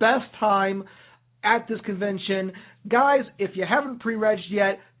has the best time at this convention. Guys, if you haven't pre-regged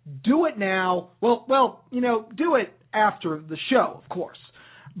yet, do it now. Well, do it after the show, of course.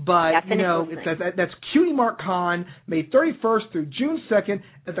 But, that's Cutie Mark Con, May 31st through June 2nd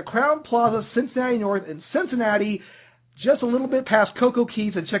at the Crown Plaza, Cincinnati North in Cincinnati, just a little bit past Cocoa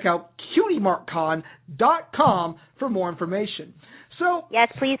Keys, and check out cutiemarkcon.com for more information. So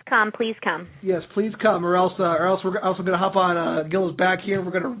yes, please come. Yes, please come, or else we're also going to hop on Gilda's back here.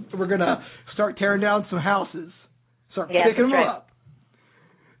 We're gonna start tearing down some houses, start picking them up.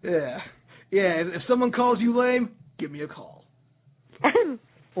 Yeah. If someone calls you lame, give me a call.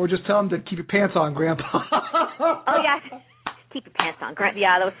 Or just tell them to keep your pants on, Grandpa. Oh, yeah. Keep your pants on.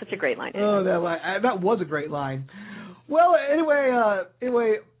 Yeah, that was such a great line. Oh, that was a great line. Well, anyway,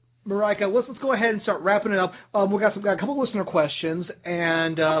 Maryke, let's go ahead and start wrapping it up. We've got a couple listener questions,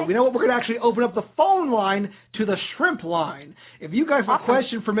 and we know what we're going to actually open up the phone line to the shrimp line. If you guys have a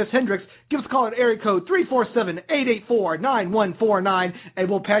question for Miss Hendrikse, give us a call at area code 347-884-9149, and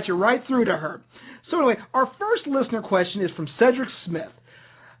we'll patch you right through to her. So anyway, our first listener question is from Cedric Smith.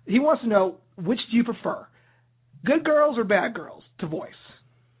 He wants to know, which do you prefer, good girls or bad girls to voice?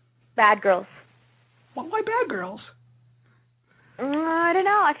 Bad girls. Well, why bad girls? I don't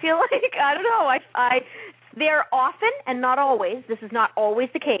know. I feel like, I don't know. They're often, and not always, this is not always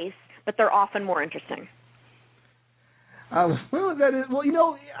the case, but they're often more interesting. Well, that is,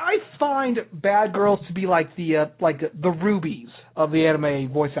 well, I find bad girls to be like the rubies of the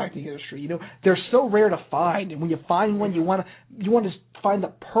anime voice acting industry. They're so rare to find, and when you find one, you want to find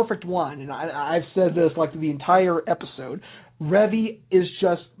the perfect one. And I've said this like the entire episode. Revy is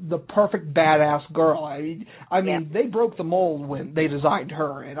just the perfect badass girl. I mean, they broke the mold when they designed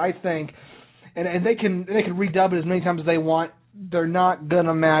her, and I think, and they can redub it as many times as they want. They're not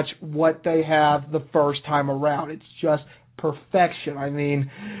gonna match what they have the first time around. It's just perfection. I mean,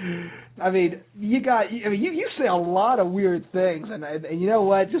 you say a lot of weird things, and you know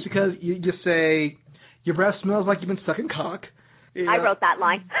what? Just because you just say your breath smells like you've been sucking cock. I wrote that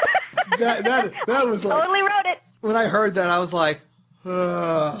line. that was like, totally wrote it. When I heard that, I was like,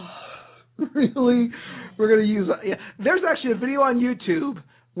 really? We're gonna use? Yeah. There's actually a video on YouTube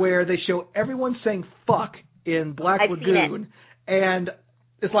where they show everyone saying "fuck" in Black Lagoon, and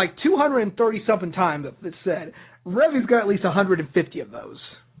it's like 230-something times it's said. Revy's got at least 150 of those.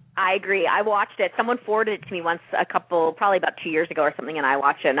 I agree. I watched it. Someone forwarded it to me once, probably about 2 years ago or something, and I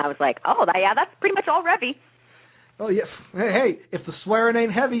watched it, and I was like, oh, that's pretty much all Revy. Oh, yeah. Hey, if the swearing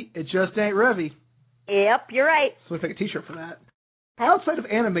ain't heavy, it just ain't Revy. Yep, you're right. So let's make a T-shirt for that. Outside of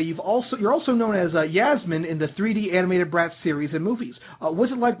anime, you're also known as Yasmin in the 3D animated Bratz series and movies.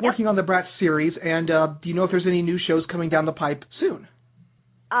 What's it like working on the Bratz series, and do you know if there's any new shows coming down the pipe soon?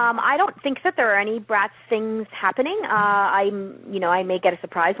 I don't think that there are any Bratz things happening. I may get a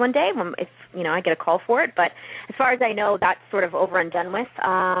surprise one day if I get a call for it. But as far as I know, that's sort of over and done with.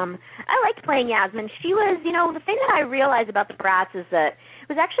 I liked playing Yasmin. She was, the thing that I realized about the Bratz is that it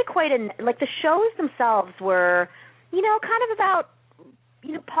was actually the shows themselves were, kind of about,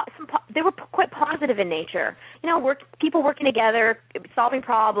 they were quite positive in nature. People working together, solving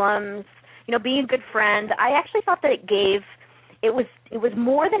problems, being a good friend. I actually thought that it was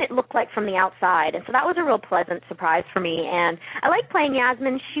more than it looked like from the outside, and so that was a real pleasant surprise for me. And I liked playing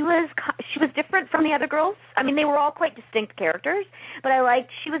Yasmin. She was different from the other girls. I mean, they were all quite distinct characters, but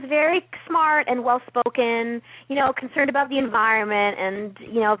she was very smart and well spoken. Concerned about the environment and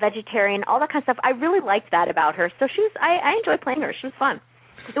vegetarian, all that kind of stuff. I really liked that about her. So I enjoyed playing her. She was fun.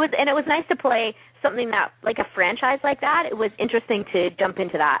 It was nice to play something that like a franchise like that. It was interesting to jump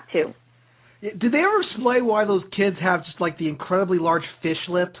into that too. Did they ever explain why those kids have just like the incredibly large fish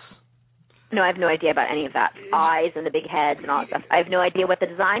lips? No, I have no idea about any of that. Eyes and the big heads and all that stuff. I have no idea what the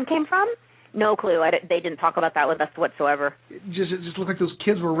design came from. No clue. They didn't talk about that with us whatsoever. It just looked like those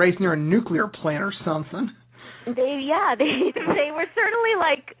kids were raised near a nuclear plant or something. They were certainly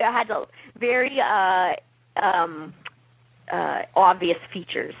had a very obvious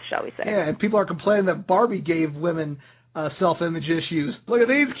features, shall we say. Yeah, and people are complaining that Barbie gave women self-image issues. Look at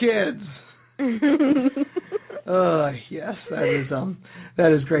these kids. Yes,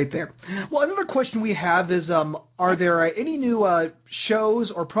 that is great there. Well, another question we have is, are there any new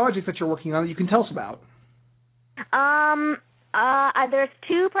shows or projects that you're working on that you can tell us about? There's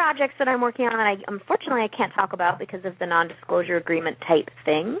 2 projects that I'm working on that unfortunately I can't talk about because of the non-disclosure agreement type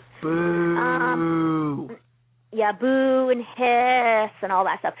thing. Boo. Yeah, boo and hiss and all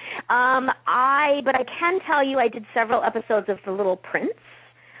that stuff. But I can tell you I did several episodes of The Little Prince.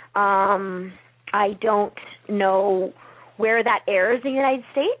 I don't know where that airs in the United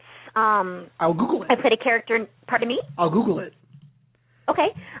States. I'll Google it. I played a character. Pardon me? I'll Google it.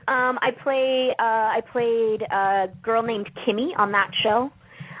 Okay. I played a girl named Kimmy on that show.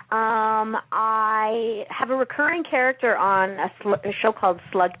 I have a recurring character on a show called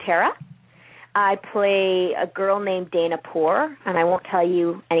Slug Terra. I play a girl named Dana Poor, and I won't tell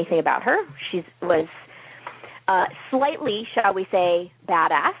you anything about her. She was slightly, shall we say,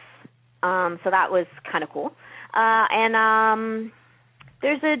 badass. So that was kind of cool. I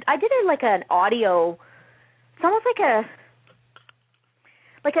did an audio. It's almost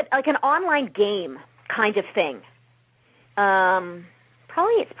like an online game kind of thing.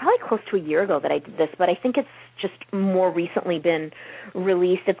 It's probably close to a year ago that I did this, but I think it's just more recently been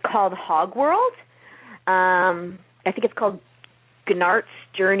released. It's called Hogworld. I think it's called Gnart's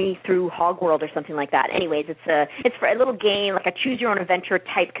Journey Through Hogworld or something like that. Anyways, it's for a little game, like a choose-your-own-adventure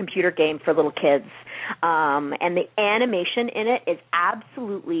type computer game for little kids. And the animation in it is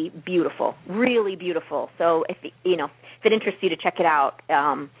absolutely beautiful, really beautiful. So if it interests you to check it out,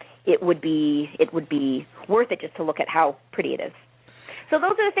 it would be worth it just to look at how pretty it is. So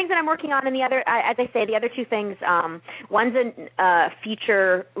those are the things that I'm working on. And the other, as I say, the other 2 things, one's a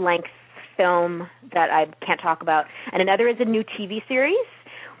feature-length film that I can't talk about, and another is a new TV series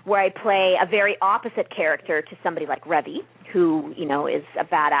where I play a very opposite character to somebody like Revy, who, is a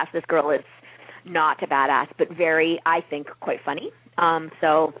badass. This girl is not a badass, but very, I think, quite funny.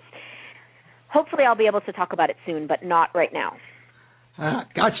 So hopefully I'll be able to talk about it soon, but not right now.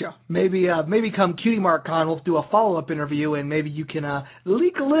 Gotcha. Maybe come Cutie Mark Con, we'll do a follow-up interview, and maybe you can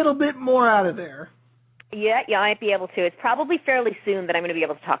leak a little bit more out of there. Yeah, I might be able to. It's probably fairly soon that I'm going to be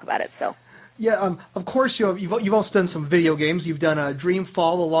able to talk about it. So. Yeah, of course you've also done some video games. You've done Dreamfall,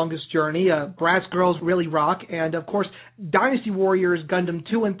 The Longest Journey, Bratz Girls Really Rock, and of course Dynasty Warriors Gundam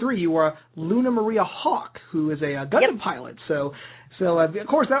 2 and 3. You are Luna Maria Hawk, who is a Gundam pilot. So of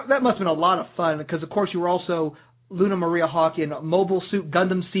course that must have been a lot of fun because of course you were also Luna Maria Hawk in Mobile Suit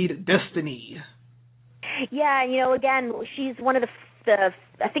Gundam Seed Destiny. Yeah, again, she's one of the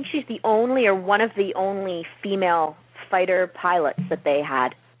I think she's the only or one of the only female fighter pilots that they had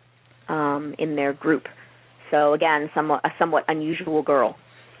in their group. So again, a somewhat unusual girl.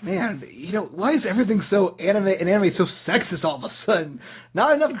 Man, why is everything so anime so sexist all of a sudden?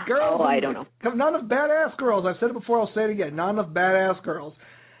 Not enough girls. Oh, I don't know. Not enough badass girls. I've said it before, I'll say it again. Not enough badass girls.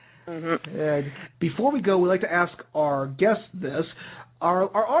 Mm-hmm. And before we go, we like to ask our guests this.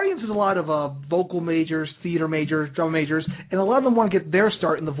 Our audience is a lot of vocal majors, theater majors, drama majors, and a lot of them want to get their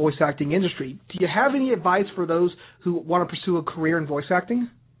start in the voice acting industry. Do you have any advice for those who want to pursue a career in voice acting?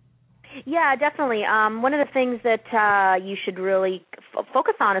 Yeah, definitely. One of the things that you should really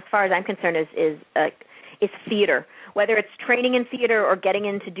focus on, as far as I'm concerned, is theater. Whether it's training in theater or getting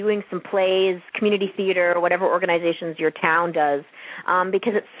into doing some plays, community theater, or whatever organizations your town does,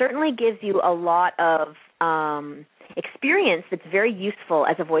 because it certainly gives you a lot of experience that's very useful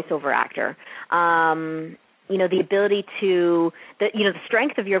as a voiceover actor. The ability to, the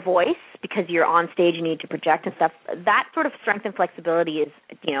strength of your voice, because you're on stage and you need to project and stuff, that sort of strength and flexibility is,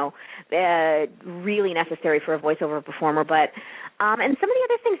 really necessary for a voiceover performer. But, and some of the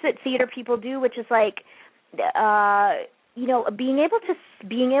other things that theater people do, which is like,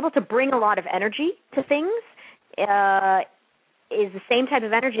 being able to bring a lot of energy to things, is the same type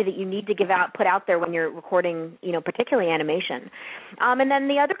of energy that you need to put out there when you're recording, particularly animation. And then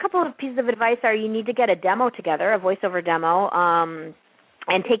the other couple of pieces of advice are you need to get a demo together, a voiceover demo,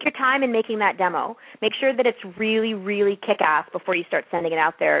 and take your time in making that demo. Make sure that it's really, really kick-ass before you start sending it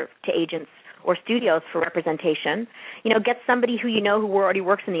out there to agents or studios for representation. Get somebody who who already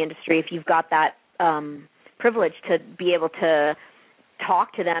works in the industry if you've got that privilege to be able to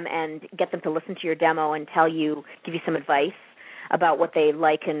talk to them and get them to listen to your demo and give you some advice about what they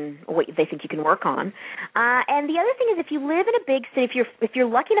like and what they think you can work on. And the other thing is, if you live in a big city, if you're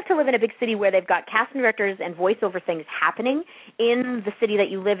lucky enough to live in a big city where they've got casting directors and voiceover things happening in the city that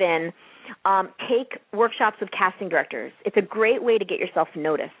you live in, take workshops with casting directors. It's a great way to get yourself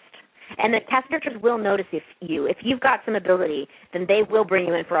noticed. And the casting directors will notice if you've got some ability, then they will bring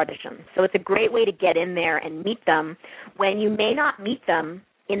you in for auditions. So it's a great way to get in there and meet them when you may not meet them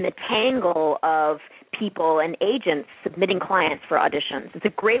in the tangle of people and agents submitting clients for auditions. It's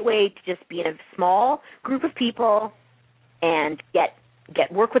a great way to just be in a small group of people and get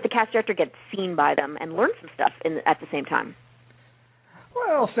work with the cast director, get seen by them, and learn some stuff at the same time.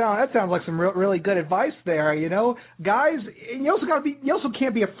 Well, that sounds like some really good advice there. Guys, and you also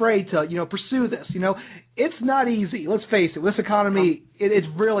can't be afraid to pursue this. It's not easy. Let's face it. This economy, it's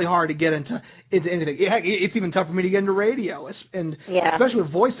really hard to get into anything. It's even tough for me to get into radio, and especially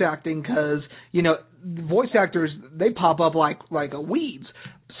with voice acting, because voice actors, they pop up like weeds.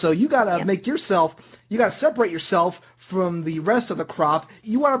 So you got to make yourself. You got to separate yourself from the rest of the crop.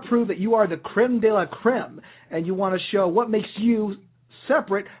 You want to prove that you are the creme de la creme, and you want to show what makes you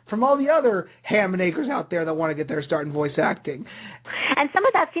separate from all the other ham and acres out there that want to get their start in voice acting. And some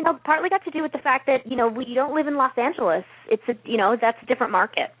of that's, partly got to do with the fact that, we don't live in Los Angeles. It's that's a different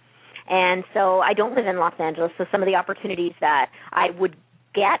market. And so I don't live in Los Angeles, so some of the opportunities that I would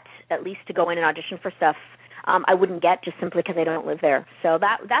get, at least to go in and audition for stuff, I wouldn't get just simply because I don't live there. So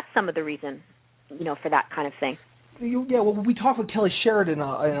that's some of the reason, for that kind of thing. Yeah, well, we talked with Kelly Sheridan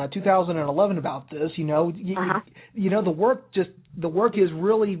in 2011 about this. The work is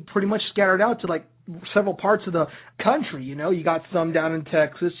really pretty much scattered out to like several parts of the country. You got some down in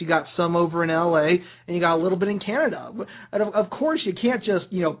Texas, you got some over in LA, and you got a little bit in Canada. And of course, you can't just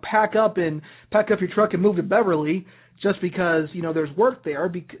pack up your truck and move to Beverly just because there's work there.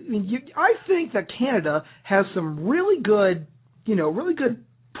 I think that Canada has some really good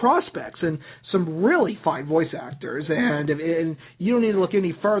prospects and some really fine voice actors, and you don't need to look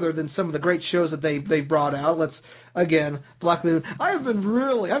any further than some of the great shows that they've brought out. Black Lagoon. I have been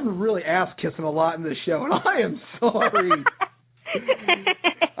really ass kissing a lot in this show, and I am sorry.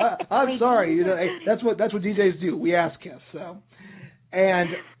 I'm sorry. That's what DJs do. We ass kiss. So, and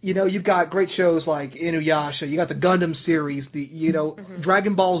you've got great shows like Inuyasha. You got the Gundam series,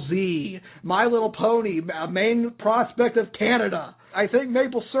 Dragon Ball Z, My Little Pony, main prospect of Canada.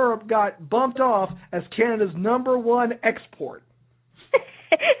 maple syrup got bumped off as Canada's #1 export.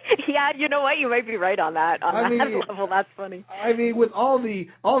 Yeah, you know what? You might be right on that. On that level, that's funny. I mean, with all the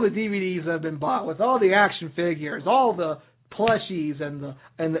DVDs that have been bought, with all the action figures, all the plushies, and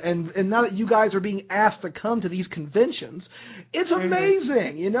now that you guys are being asked to come to these conventions, it's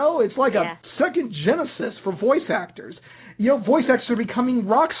amazing. You know, it's like a second Genesis for voice actors. You know, voice actors are becoming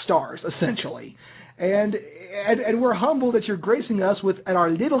rock stars essentially, and we're humbled that you're gracing us at our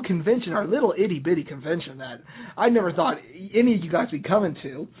little convention, our little itty bitty convention that I never thought any of you guys would be coming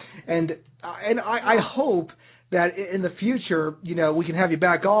to, and I hope that in the future, you know, we can have you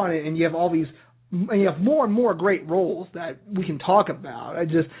back on and you have all these. And you have more and more great roles that we can talk about.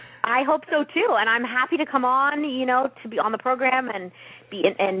 I hope so too, and I'm happy to come on, you know, to be on the program and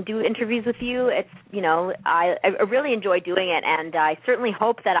do interviews with you. It's, you know, I really enjoy doing it, and I certainly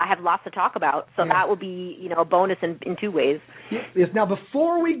hope that I have lots to talk about. So that will be, you know, a bonus in 2 ways. Yes. Now,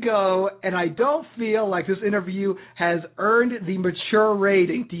 before we go, and I don't feel like this interview has earned the mature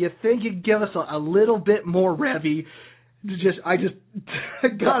rating, do you think you'd give us a little bit more Revy? I just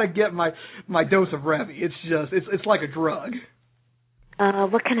gotta get my dose of Revy. It's like a drug.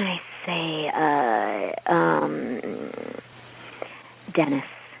 What can I say? Dennis,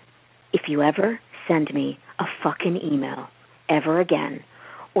 if you ever send me a fucking email ever again,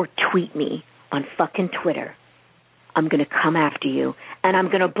 or tweet me on fucking Twitter, I'm gonna come after you and I'm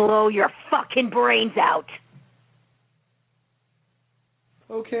gonna blow your fucking brains out.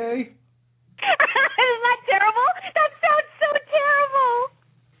 Okay. Isn't that terrible? That sounds so terrible.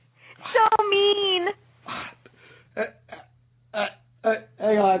 So mean.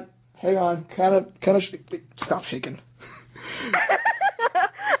 Hang on. Kind of. Stop shaking.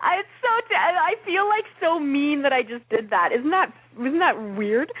 I feel like so mean that I just did that. Isn't that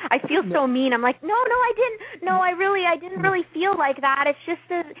weird? I feel so mean. I'm like, no, I didn't. No, I didn't really feel like that. It's just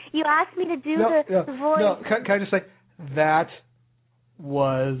that you asked me to do the voice. No, can I just say that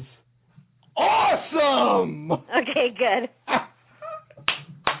was awesome. Okay, good.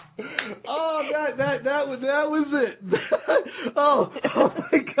 Oh, that was it. Oh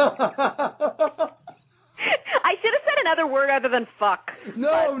my God. I should have said another word other than fuck. No.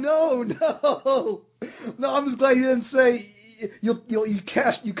 I'm just glad you didn't say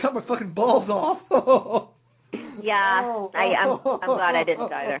you cut my fucking balls off. Yeah, I'm glad I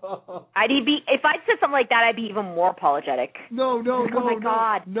didn't either. If I'd said something like that, I'd be even more apologetic. No. Oh my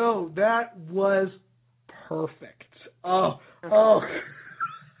God. No, that was perfect. Oh.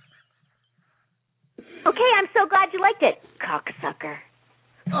 Okay, I'm so glad you liked it, cocksucker.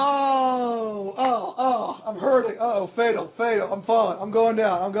 Oh, I'm hurting. Oh, fatal. I'm falling. I'm going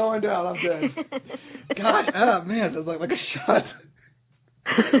down. I'm dead. God, man, that's like a shot.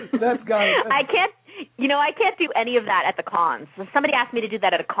 That's got it. I can't do any of that at the cons. Somebody asked me to do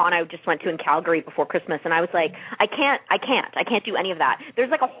that at a con I just went to in Calgary before Christmas, and I was like, I can't do any of that. There's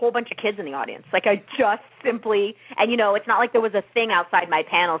like a whole bunch of kids in the audience. Like I just simply, and you know, it's not like there was a thing outside my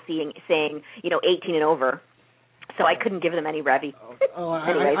panel saying, you know, 18 and over. So I couldn't give them any Revy.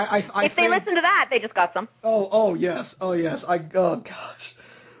 Anyways, if they listen to that, they just got some. Oh yes. Oh gosh.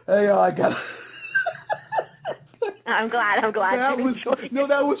 Hey, I got. I'm glad. That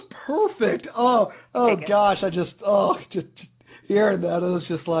was perfect. Oh gosh, I just hearing that, it was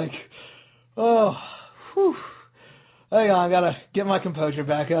just like, whew. Hang on, I gotta get my composure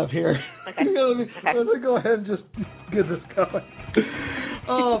back up here. Okay. Let me go ahead and just get this going.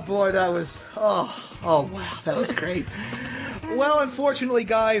 Oh boy, that was wow, that was great. Well, unfortunately,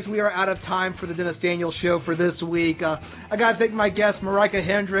 guys, we are out of time for the Dennis Daniels Show for this week. I got to thank my guest, Maryke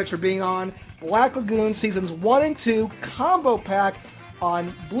Hendrikse, for being on Black Lagoon Seasons 1 and 2 Combo Pack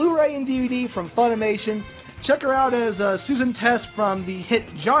on Blu-ray and DVD from Funimation. Check her out as Susan Test from the hit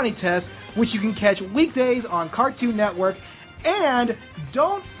Johnny Test, which you can catch weekdays on Cartoon Network. And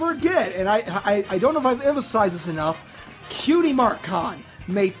don't forget, and I don't know if I've emphasized this enough, Cutie Mark Con,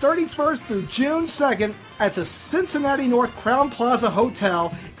 May 31st through June 2nd at the Cincinnati North Crowne Plaza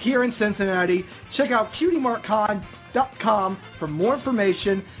Hotel here in Cincinnati. Check out cutiemarkcon.com for more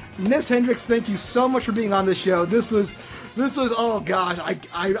information. Miss Hendrikse, thank you so much for being on the show. This was oh gosh,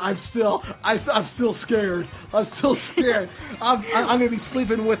 I'm still scared. I'm gonna be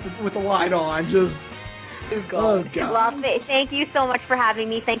sleeping with the light on. Oh God. Well, thank you so much for having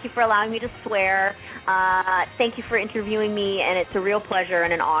me. Thank you for allowing me to swear. Thank you for interviewing me, and it's a real pleasure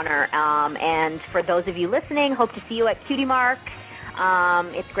and an honor. And for those of you listening, hope to see you at Cutie Mark.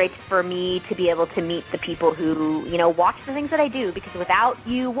 It's great for me to be able to meet the people who, you know, watch the things that I do, because without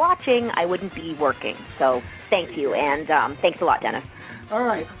you watching, I wouldn't be working. So thank you, and thanks a lot, Dennis. All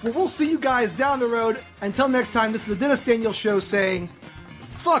right. Well, we'll see you guys down the road. Until next time, this is the Dennis Daniels Show saying,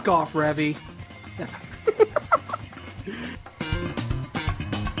 fuck off, Revy.